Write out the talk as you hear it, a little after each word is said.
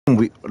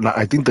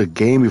I think the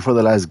game before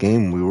the last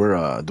game we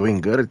were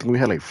doing good. I think we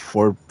had like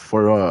four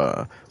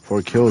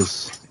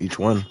kills each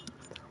one.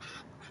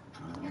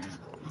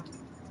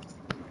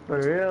 For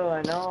real,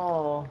 I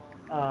know.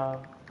 Nah,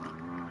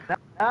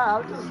 I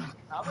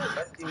was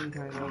resting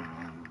kind of.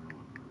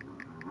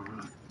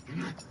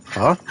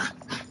 Huh?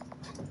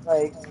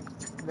 Like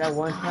that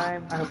one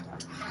time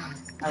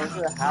I went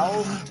to the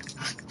house.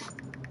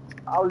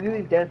 I was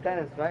using dead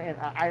silence, right? And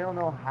I don't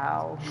know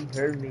how he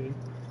heard me.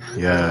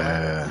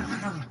 Yeah.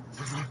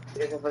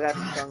 Because I forgot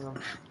to stun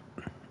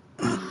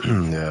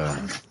him. Yeah.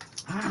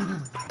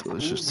 Dude,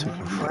 it's just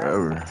taking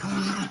forever.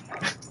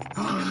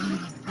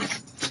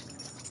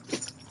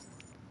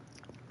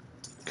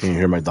 Can you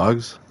hear my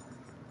dogs?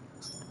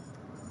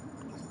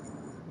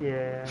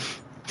 Yeah.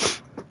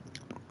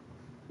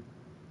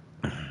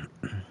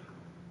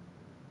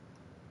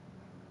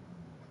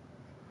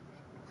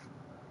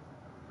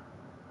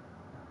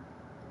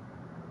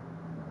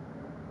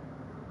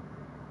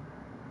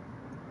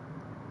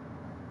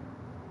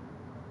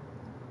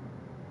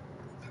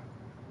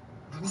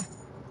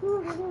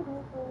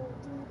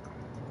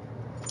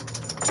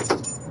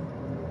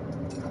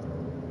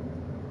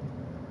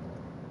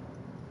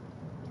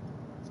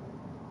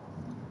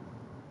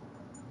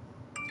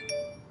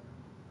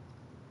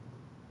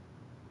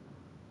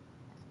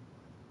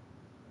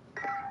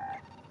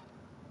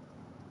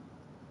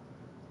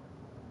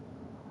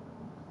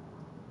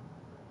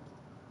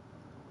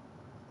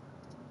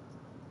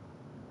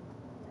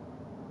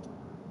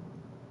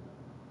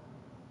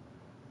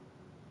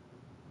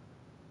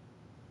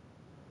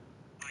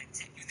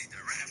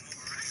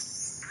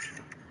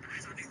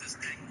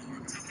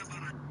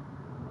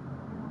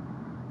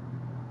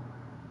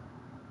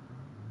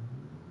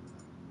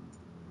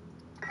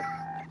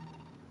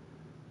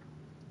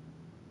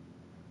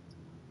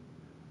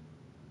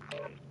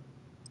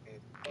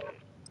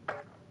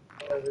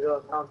 There we go.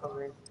 Found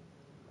something.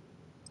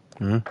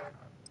 Hmm?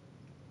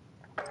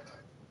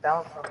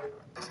 Found something.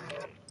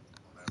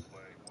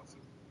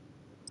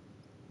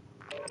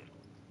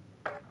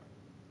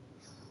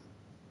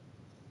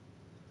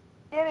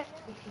 Get it.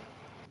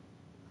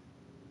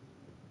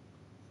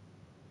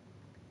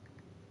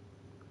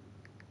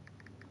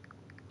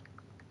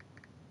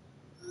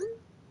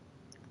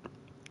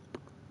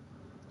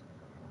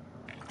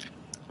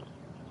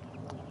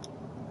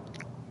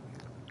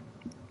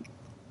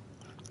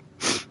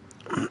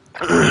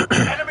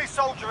 Enemy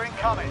soldier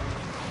incoming.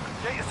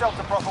 Get yourself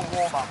to proper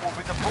warm-up. We'll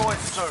be deployed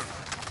soon.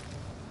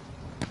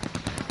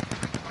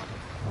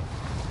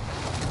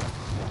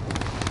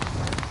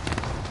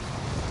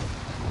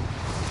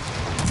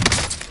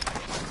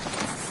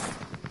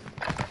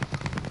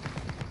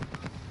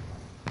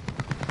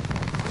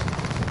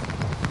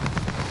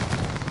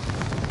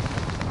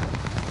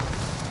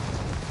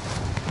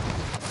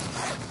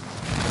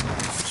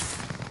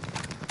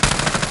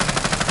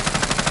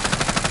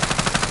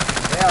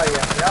 Hell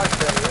yeah.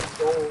 Let's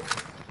go.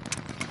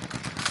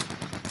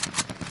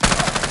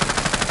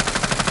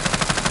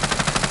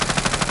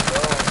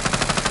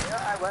 I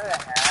wear a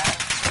hat.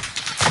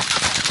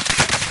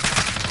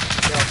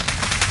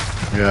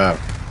 Yeah.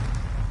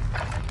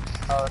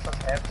 Some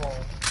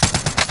headphones.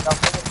 I'm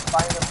gonna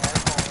find some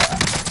headphones. I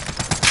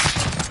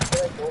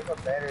feel like those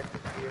are better to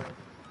hear.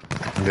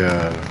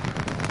 Yeah.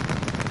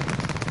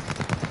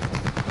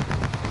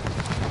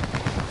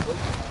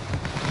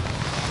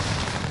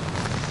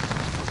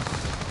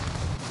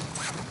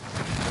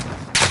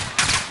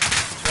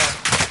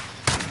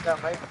 That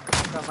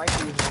might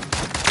be him.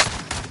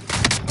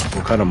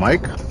 What kind of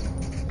mic?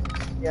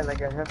 Yeah,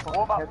 like a headphone.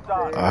 Warm-up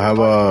done. I have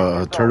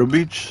a Turtle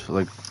Beach,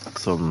 I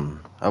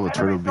have a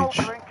Turtle Enemy Beach.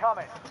 soldier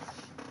incoming.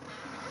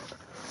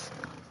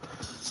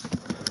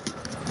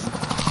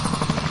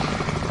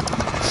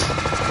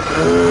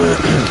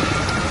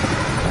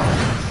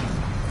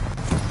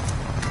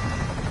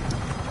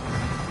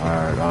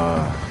 Alright,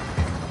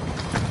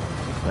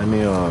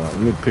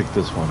 let me pick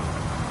this one.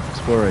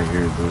 Let's go right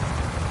here, dude.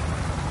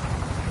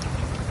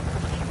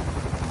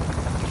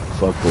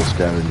 Fuck those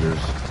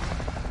scavengers.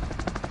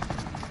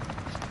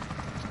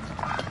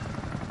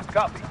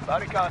 Copy.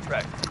 Bounty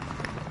contract.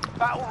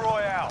 Battle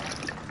Royale.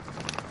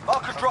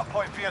 Mark a drop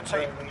point for your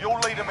team. You'll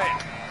lead them in.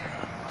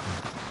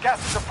 Gas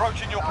is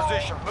approaching your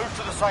position. Move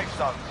to the safe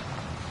zone.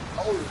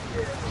 Holy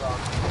shit.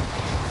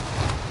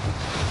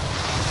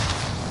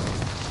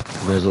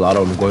 There's a lot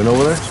of them going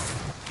over there?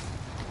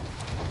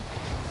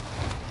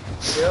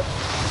 Yep.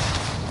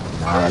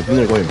 Nah, I think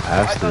they're going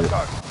past it.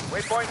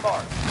 Waypoint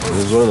mark.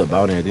 This is where the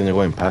bounty. I think they're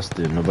going past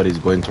it. Nobody's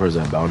going towards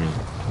that bounty.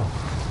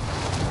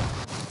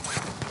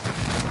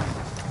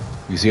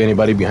 You see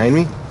anybody behind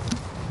me?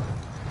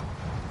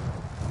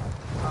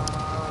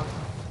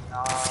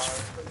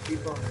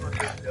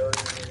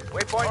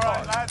 Waypoint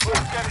mark. Lads,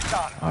 let's get it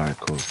done. Alright,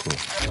 cool.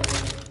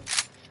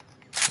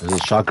 There's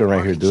a shotgun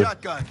right here, dude.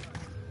 Shotgun.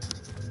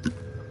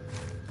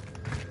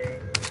 Okay,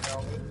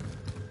 tell me.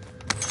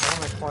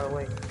 I'm like far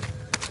away.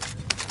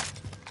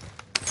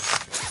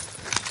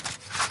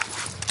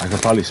 I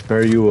could probably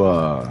spare you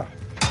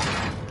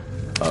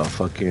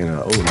fucking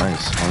oh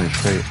nice, orange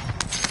crate.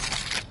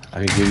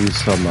 I can give you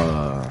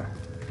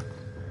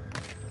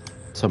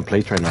some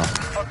plates right now.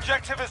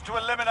 Objective is to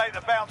eliminate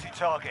the bounty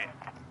target.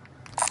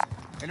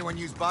 Anyone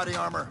use body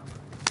armor?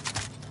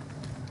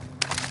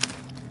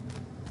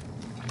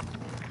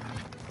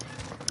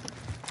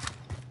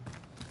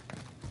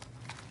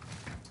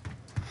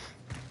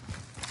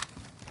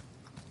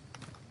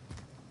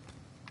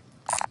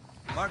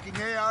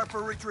 Marking AR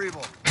for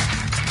retrieval.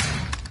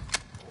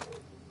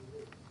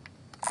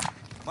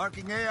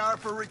 Marking AR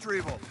for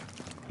retrieval.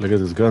 Look at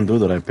this gun,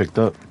 dude, that I picked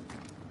up.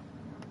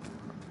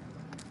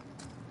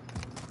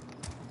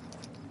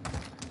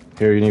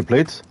 Here, you need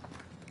plates?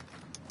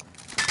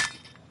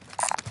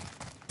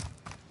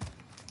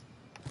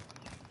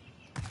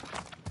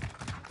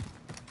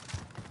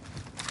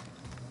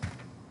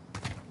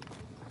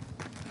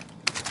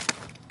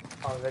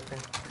 Oh, that thing.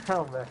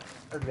 Oh, man.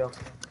 Let's go.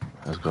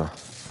 Let's go.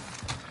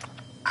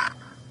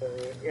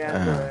 Yeah,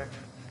 it's there.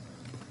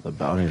 The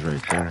bounty's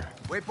right there.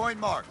 Waypoint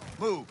marked.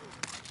 Move.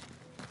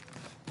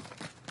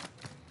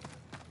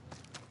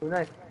 Too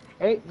nice.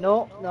 Hey,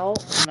 no, no,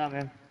 I'm not,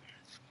 man.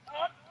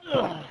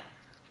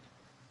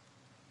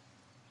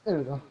 There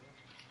we go.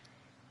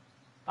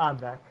 I'm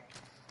back.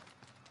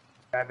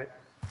 Grab it.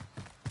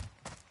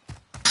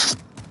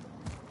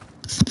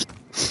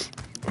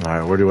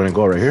 Alright, where do you want to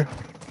go? Right here?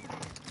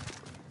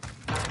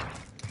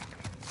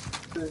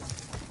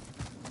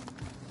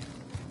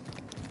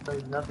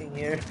 There's nothing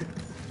here.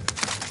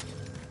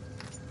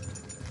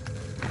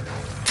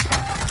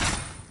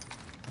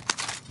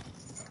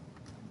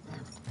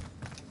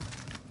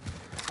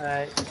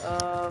 Alright,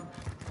 over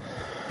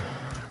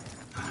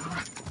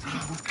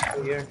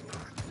here.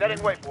 Setting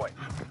waypoint.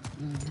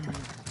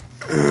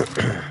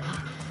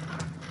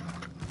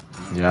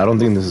 Yeah, I don't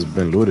think this has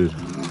been looted.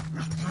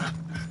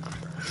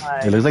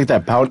 Alright. It looks like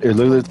that pound. It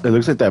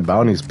looks like that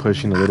bounty's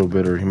pushing a little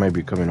bit, or he might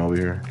be coming over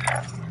here.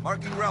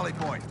 Marking rally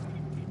point.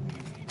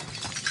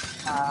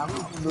 I'm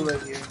gonna move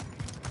right here.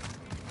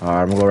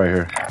 Alright, I'm gonna go right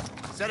here.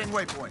 Setting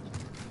waypoint.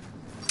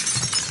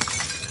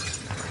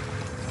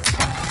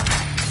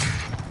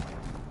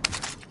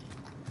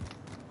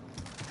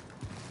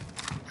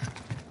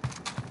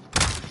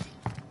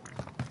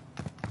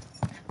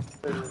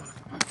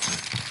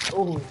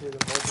 Oh, there's a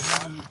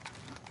multiple.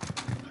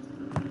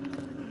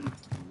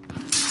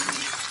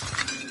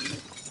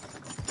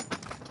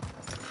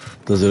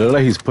 Does it look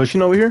like he's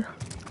pushing over here?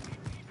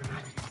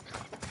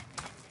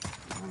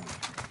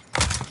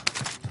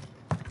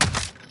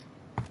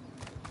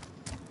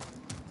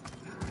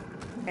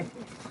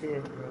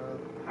 Shit, bro.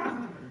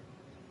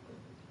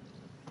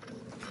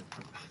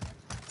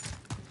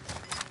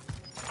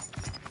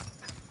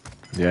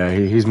 Yeah,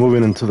 he's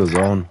moving into the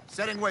zone.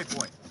 Setting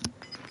waypoint.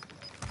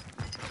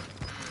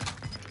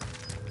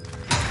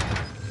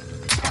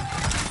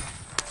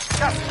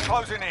 Gas is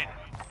closing in.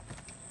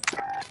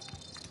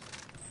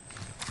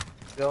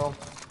 Go.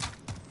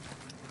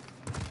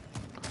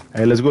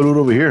 Hey, let's go loot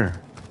over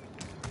here.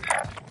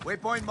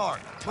 Waypoint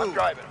marked. I'm Move.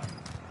 driving.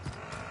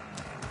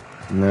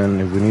 And then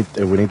if we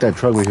need that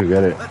truck, we could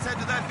get it. Let's head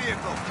to that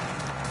vehicle.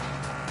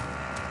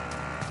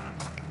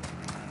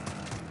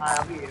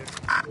 I'll be here.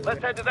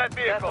 Let's head to that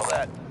vehicle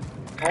then.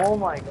 Oh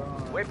my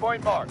god.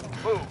 Waypoint marked.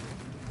 Move.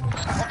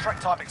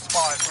 Contract time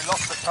expired. We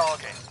lost the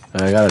target.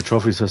 I got a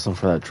trophy system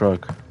for that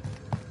truck.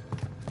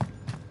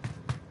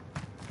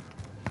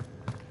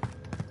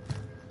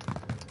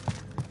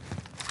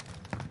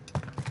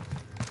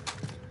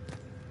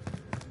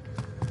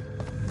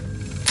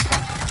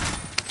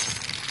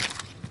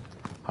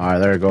 Alright,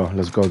 there you go.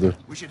 Let's go, dude.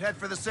 We should head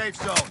for the safe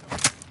zone.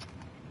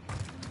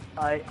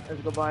 Alright,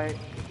 let's go by.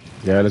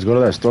 Yeah, let's go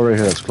to that store right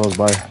here that's close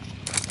by.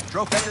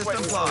 Trophy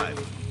systems live.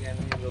 Yeah, let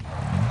me go.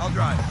 I'll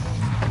drive.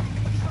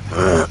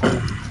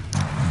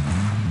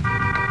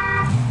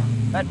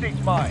 That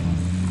seat's mine.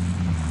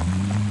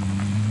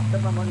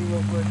 Get my money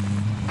real quick.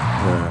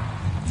 Yeah.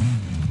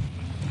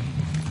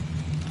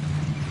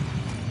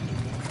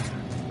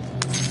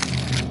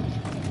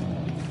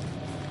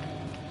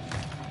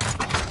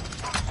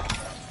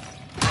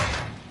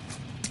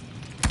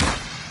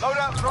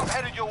 Loadout drop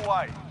headed your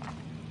way.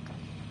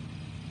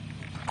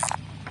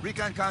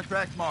 Recon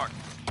contract marked.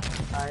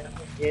 Alright,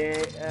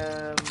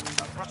 yeah,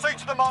 Proceed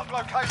to the marked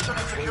location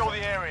and secure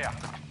the area.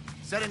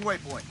 Setting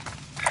waypoint.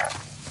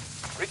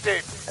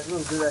 Received. I'm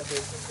gonna do that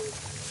thing.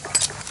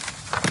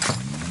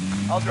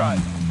 I'll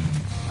drive.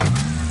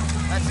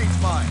 That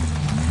seat's mine.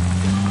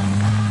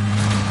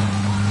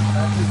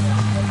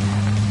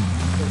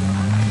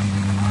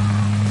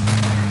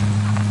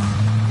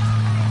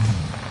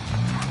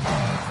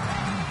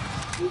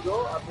 You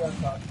go, I'll be on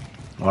top.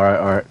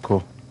 Alright,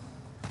 cool.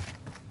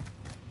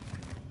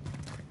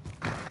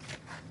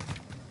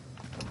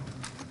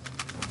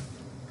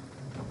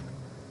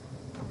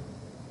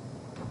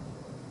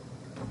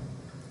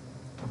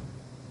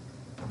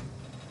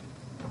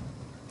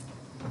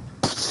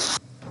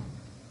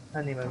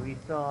 I need my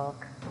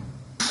restock.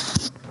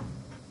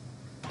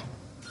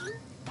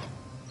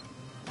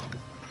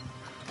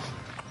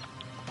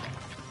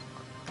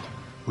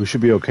 We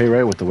should be okay,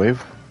 right, with the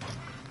wave?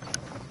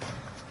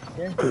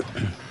 Yeah.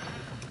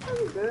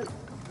 That'll be good.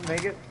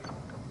 Make it.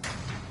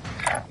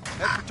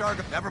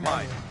 target. Never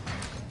mind.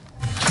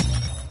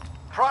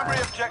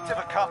 Primary objective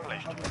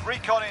accomplished.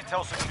 Recon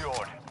intel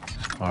secured.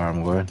 Alright,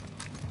 I'm going.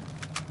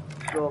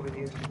 Go over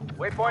here.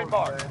 Waypoint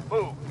marked.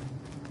 Move.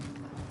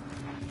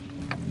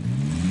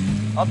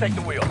 I'll take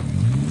the wheel.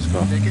 Let's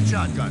go. Taking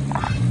shotgun.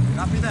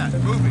 Copy that.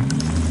 Moving.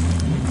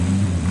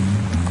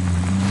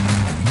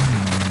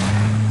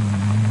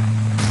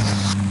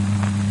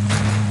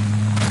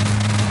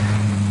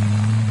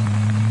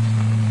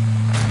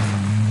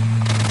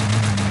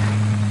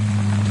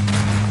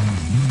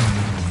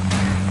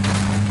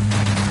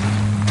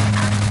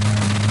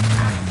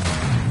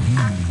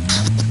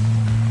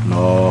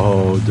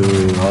 No,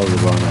 dude, I was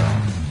about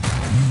to.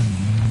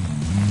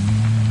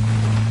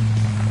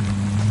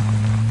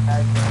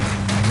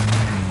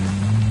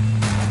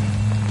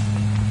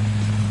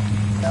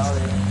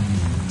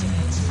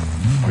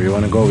 Or you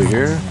want to go over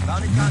here?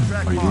 Bounty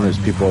contract Or you think marked. there's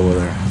people over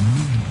there?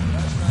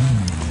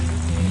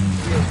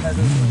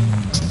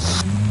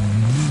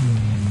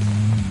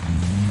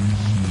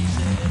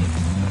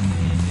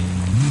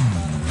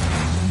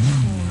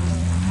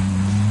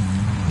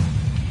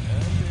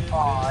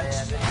 Oh, yeah,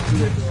 this is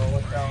good, bro.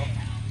 What the hell?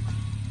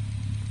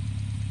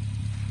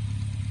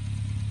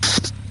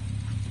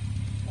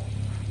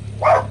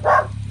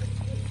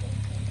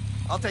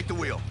 I'll take the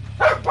wheel.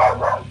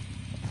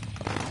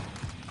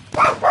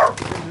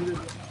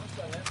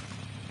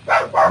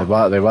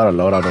 They bought a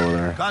loadout over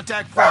there.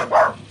 Contact front.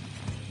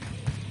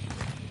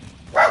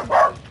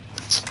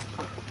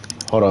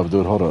 Hold up,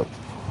 dude, hold up.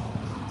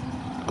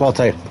 Go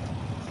outside.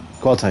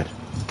 Go outside.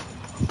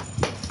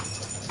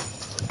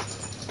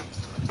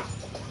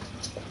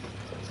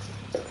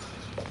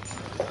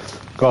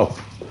 Go.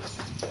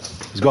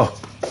 Let's go.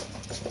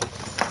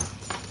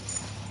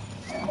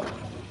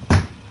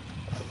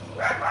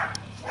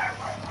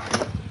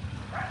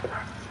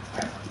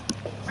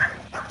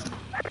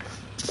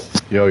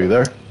 Yo, you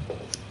there?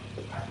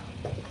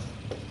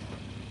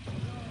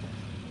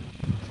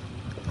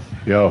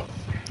 Yo.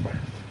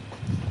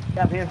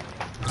 Yeah, I'm here.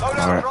 Loadout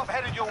Alright. drop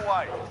headed your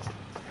way.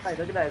 Hey,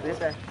 look at that, this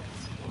guy.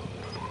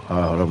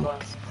 Hold on.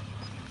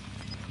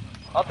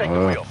 I'll take the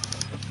wheel.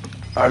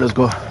 Alright, let's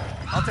go.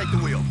 I'll take the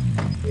wheel.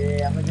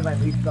 Yeah, I'm gonna get my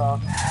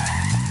restock.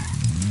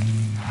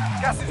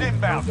 Gas is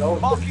inbound.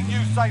 Marking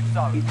new safe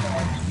zone.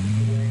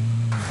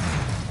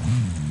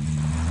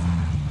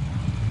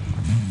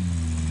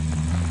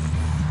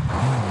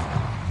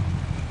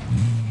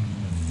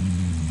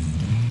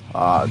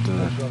 Ah,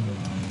 dude.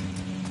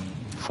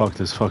 Fuck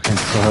this fucking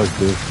truck,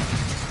 dude.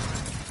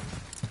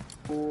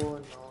 Oh,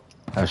 no.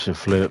 That shit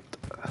flipped.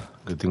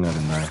 Good thing I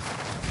didn't die.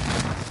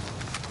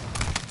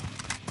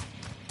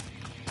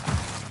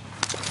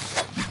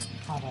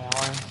 Oh, my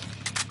arm.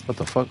 What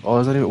the fuck? Oh,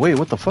 is that even... Wait,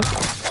 what the fuck?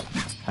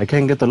 I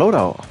can't get the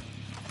loadout.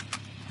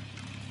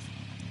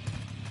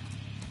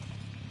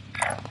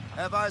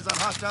 Have eyes on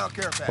hostile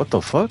care package. What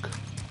the fuck?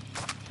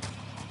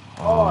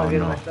 Oh, I get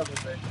no. my stuff in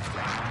there.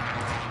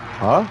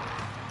 Huh?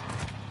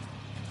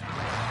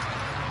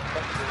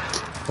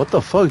 What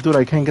the fuck, dude?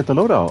 I can't get the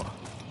loadout.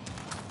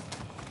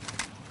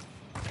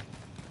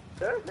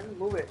 Sure, let me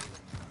move it.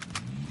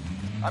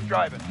 I'm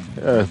driving.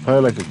 Yeah, it's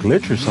probably like a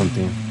glitch or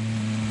something.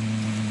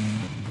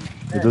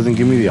 It doesn't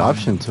give me the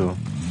option to.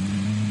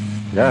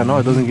 Yeah, no,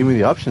 it doesn't give me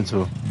the option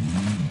to.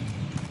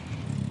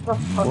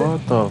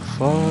 What the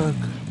fuck?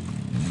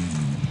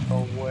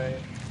 No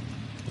way.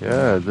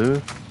 Yeah,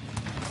 dude.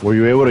 Were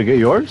you able to get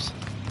yours?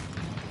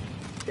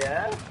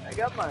 Yeah, I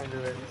got mine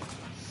already.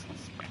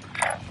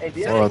 Hey, do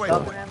you Oh, have I any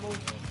thought- shotgun ammo?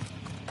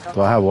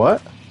 Do I have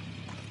what?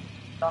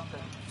 Shotgun.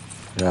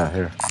 Yeah,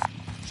 here.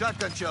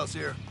 Shotgun shells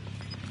here.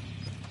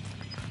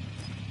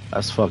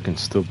 That's fucking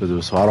stupid,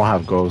 dude. So I don't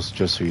have ghosts,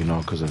 just so you know,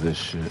 because of this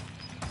shit.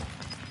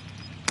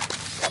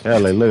 Yeah,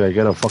 like, look, I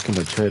get a fucking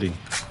machete.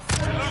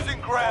 We're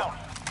losing ground.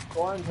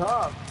 Go on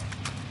top.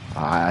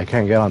 I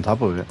can't get on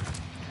top of it.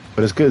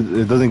 But it's good.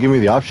 It doesn't give me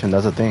the option.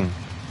 That's the thing.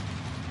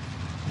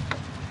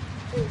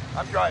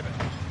 I'm driving.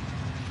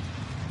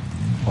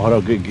 Oh, hold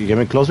on. Get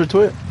me closer to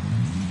it.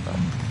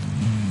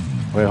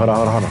 Wait, hold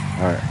on. All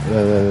right.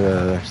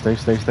 There. Stay.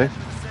 Safe zone.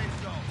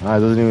 Ah,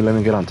 it doesn't even let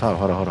me get on top.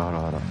 Hold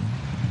on.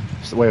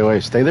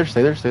 Wait. Stay there.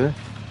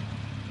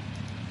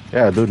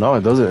 Yeah, dude. No,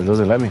 it doesn't. It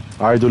doesn't let me.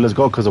 All right, dude. Let's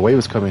go, because the wave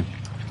is coming.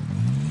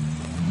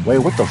 Wait,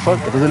 what the fuck?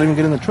 It doesn't let me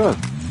get in the truck.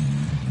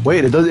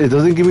 Wait, it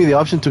doesn't give me the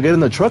option to get in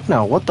the truck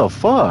now. What the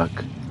fuck?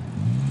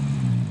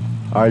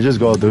 All right, just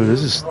go, dude.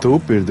 This is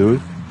stupid,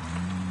 dude.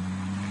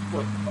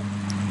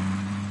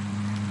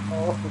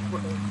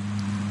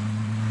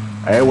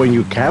 Hey, when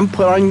you can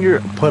put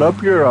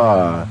up your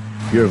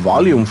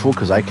volume, fool,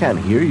 because I can't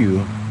hear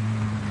you.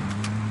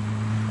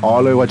 Oh,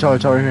 look, watch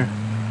out right here.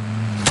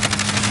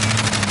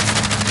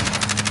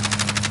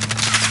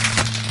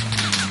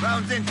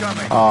 Rounds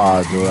incoming.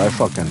 Ah, dude, I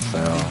fucking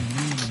fell.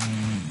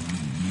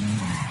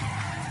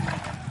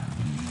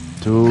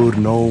 Dude,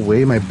 no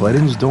way, my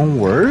buttons don't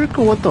work?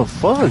 What the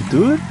fuck,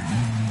 dude?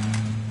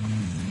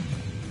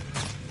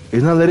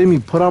 It's not letting me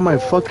put on my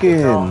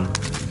fucking...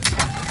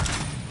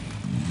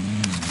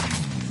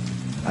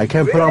 I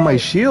can't put on my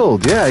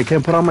shield. Yeah, I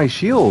can't put on my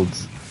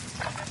shields.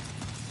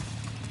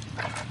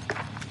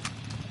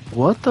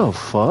 What the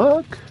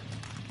fuck?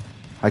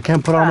 I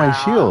can't put on my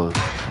shield.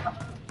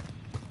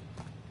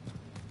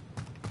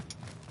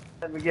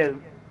 Let me get.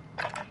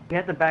 You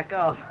have to back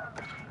up.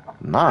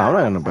 Nah, I'm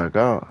not gonna back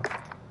out.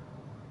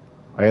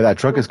 Hey, that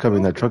truck is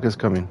coming. That truck is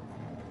coming.